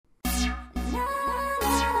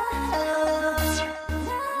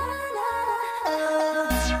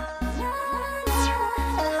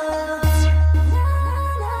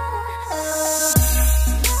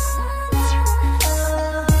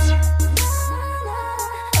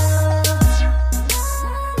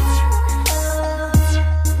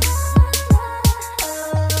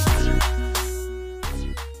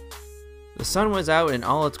sun was out in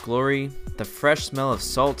all its glory, the fresh smell of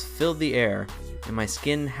salt filled the air, and my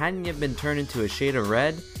skin hadn't yet been turned into a shade of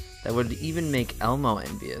red that would even make Elmo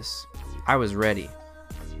envious. I was ready.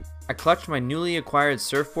 I clutched my newly acquired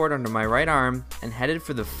surfboard under my right arm and headed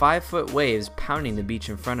for the 5-foot waves pounding the beach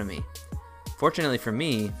in front of me. Fortunately for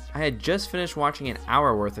me, I had just finished watching an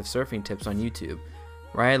hour worth of surfing tips on YouTube,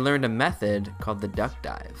 where I had learned a method called the duck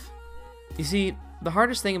dive. You see, the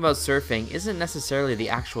hardest thing about surfing isn't necessarily the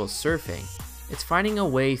actual surfing, it's finding a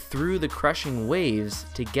way through the crushing waves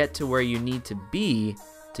to get to where you need to be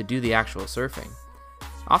to do the actual surfing.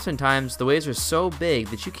 Oftentimes, the waves are so big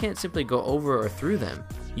that you can't simply go over or through them,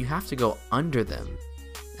 you have to go under them.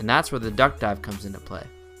 And that's where the duck dive comes into play.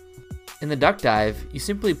 In the duck dive, you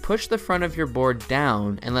simply push the front of your board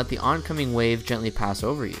down and let the oncoming wave gently pass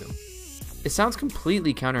over you. It sounds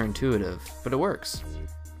completely counterintuitive, but it works.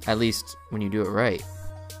 At least, when you do it right.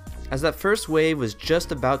 As that first wave was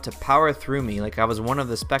just about to power through me like I was one of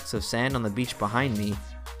the specks of sand on the beach behind me,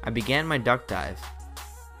 I began my duck dive.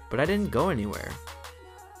 But I didn't go anywhere.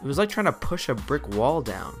 It was like trying to push a brick wall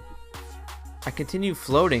down. I continued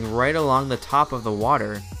floating right along the top of the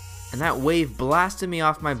water, and that wave blasted me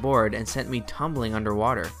off my board and sent me tumbling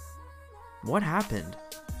underwater. What happened?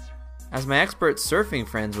 As my expert surfing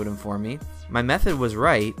friends would inform me, my method was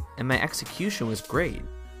right and my execution was great.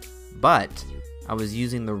 But I was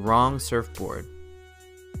using the wrong surfboard.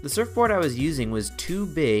 The surfboard I was using was too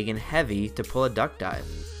big and heavy to pull a duck dive.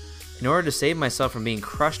 In order to save myself from being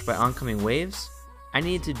crushed by oncoming waves, I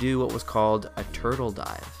needed to do what was called a turtle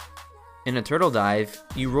dive. In a turtle dive,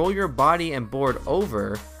 you roll your body and board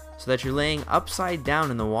over so that you're laying upside down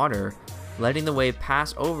in the water, letting the wave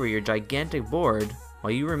pass over your gigantic board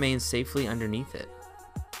while you remain safely underneath it.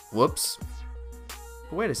 Whoops.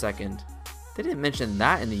 But wait a second, they didn't mention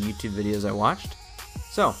that in the YouTube videos I watched.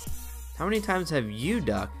 So, how many times have you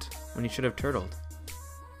ducked when you should have turtled?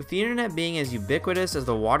 With the internet being as ubiquitous as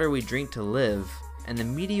the water we drink to live, and the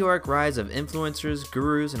meteoric rise of influencers,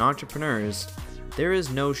 gurus, and entrepreneurs, there is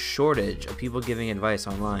no shortage of people giving advice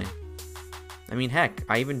online. I mean, heck,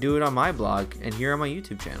 I even do it on my blog and here on my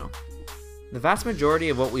YouTube channel. The vast majority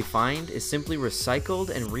of what we find is simply recycled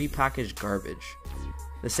and repackaged garbage.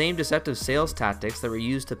 The same deceptive sales tactics that were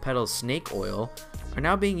used to peddle snake oil are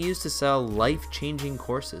now being used to sell life-changing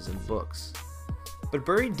courses and books. But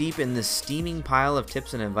buried deep in this steaming pile of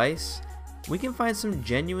tips and advice, we can find some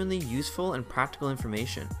genuinely useful and practical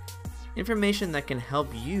information. Information that can help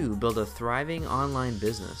you build a thriving online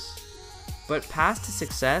business. But paths to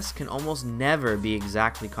success can almost never be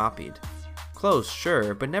exactly copied. Close,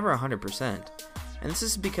 sure, but never 100%. And this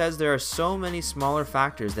is because there are so many smaller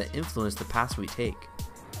factors that influence the paths we take.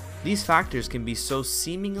 These factors can be so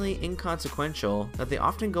seemingly inconsequential that they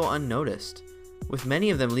often go unnoticed, with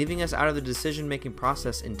many of them leaving us out of the decision-making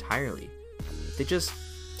process entirely. They just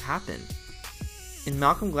happen. In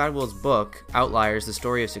Malcolm Gladwell's book, Outliers: The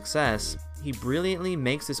Story of Success, he brilliantly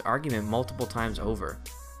makes this argument multiple times over.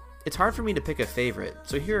 It's hard for me to pick a favorite,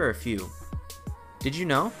 so here are a few. Did you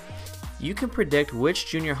know? You can predict which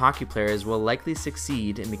junior hockey players will likely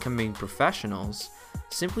succeed in becoming professionals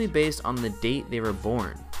simply based on the date they were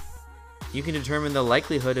born. You can determine the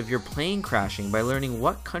likelihood of your plane crashing by learning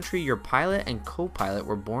what country your pilot and co-pilot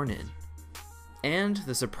were born in. And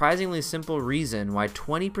the surprisingly simple reason why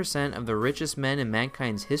 20% of the richest men in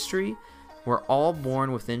mankind's history were all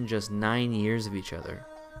born within just 9 years of each other.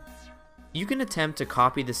 You can attempt to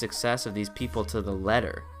copy the success of these people to the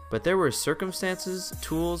letter, but there were circumstances,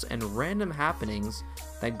 tools, and random happenings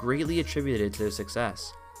that greatly attributed to their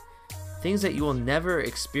success. Things that you will never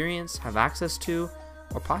experience, have access to,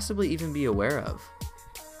 or possibly even be aware of.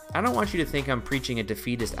 I don't want you to think I'm preaching a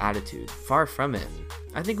defeatist attitude, far from it.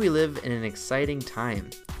 I think we live in an exciting time.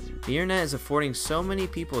 The internet is affording so many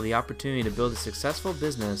people the opportunity to build a successful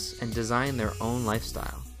business and design their own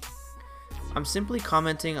lifestyle. I'm simply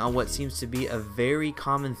commenting on what seems to be a very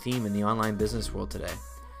common theme in the online business world today.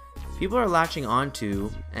 People are latching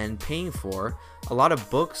onto and paying for a lot of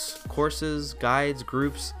books, courses, guides,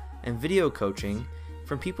 groups, and video coaching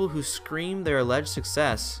from people who scream their alleged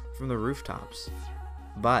success from the rooftops.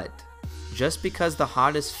 But just because the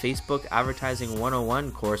hottest Facebook Advertising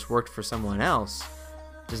 101 course worked for someone else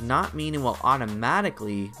does not mean it will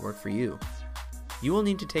automatically work for you. You will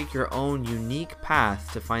need to take your own unique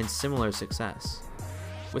path to find similar success.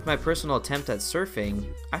 With my personal attempt at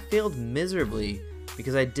surfing, I failed miserably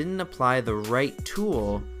because I didn't apply the right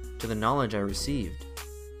tool to the knowledge I received.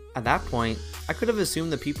 At that point, I could have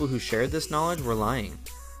assumed the people who shared this knowledge were lying.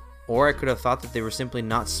 Or I could have thought that they were simply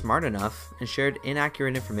not smart enough and shared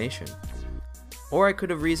inaccurate information. Or I could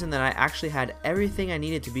have reasoned that I actually had everything I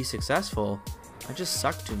needed to be successful, I just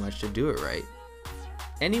sucked too much to do it right.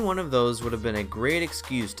 Any one of those would have been a great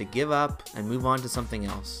excuse to give up and move on to something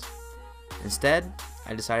else. Instead,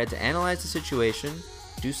 I decided to analyze the situation,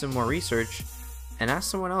 do some more research, and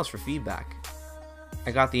ask someone else for feedback.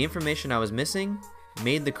 I got the information I was missing,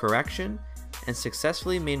 made the correction, and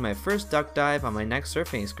successfully made my first duck dive on my next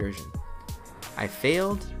surfing excursion. I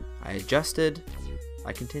failed, I adjusted,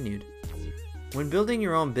 I continued. When building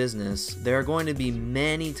your own business, there are going to be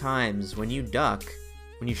many times when you duck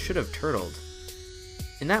when you should have turtled.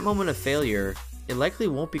 In that moment of failure, it likely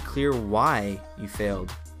won't be clear why you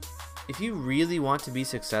failed. If you really want to be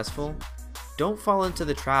successful, don't fall into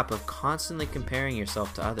the trap of constantly comparing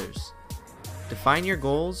yourself to others. Define your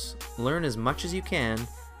goals, learn as much as you can,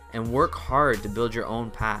 and work hard to build your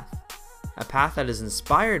own path. A path that is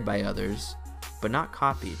inspired by others, but not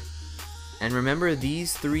copied. And remember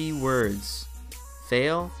these 3 words: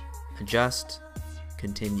 fail, adjust,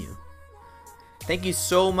 continue. Thank you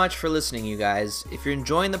so much for listening, you guys. If you're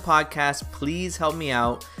enjoying the podcast, please help me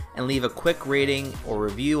out and leave a quick rating or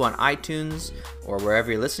review on iTunes or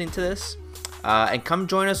wherever you're listening to this. And come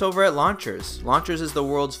join us over at Launchers. Launchers is the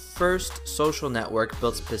world's first social network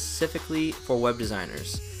built specifically for web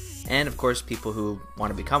designers. And of course, people who want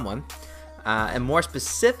to become one. And more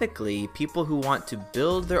specifically, people who want to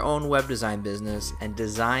build their own web design business and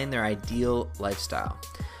design their ideal lifestyle.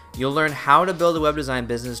 You'll learn how to build a web design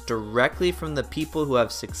business directly from the people who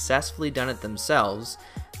have successfully done it themselves.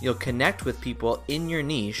 You'll connect with people in your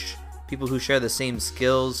niche, people who share the same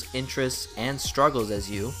skills, interests, and struggles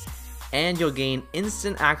as you, and you'll gain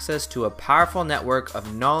instant access to a powerful network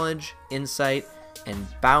of knowledge, insight, and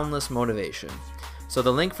boundless motivation. So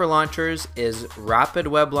the link for Launchers is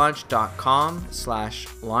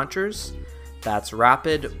rapidweblaunch.com/launchers. That's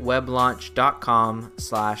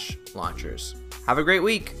rapidweblaunch.com/launchers. Have a great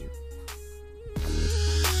week.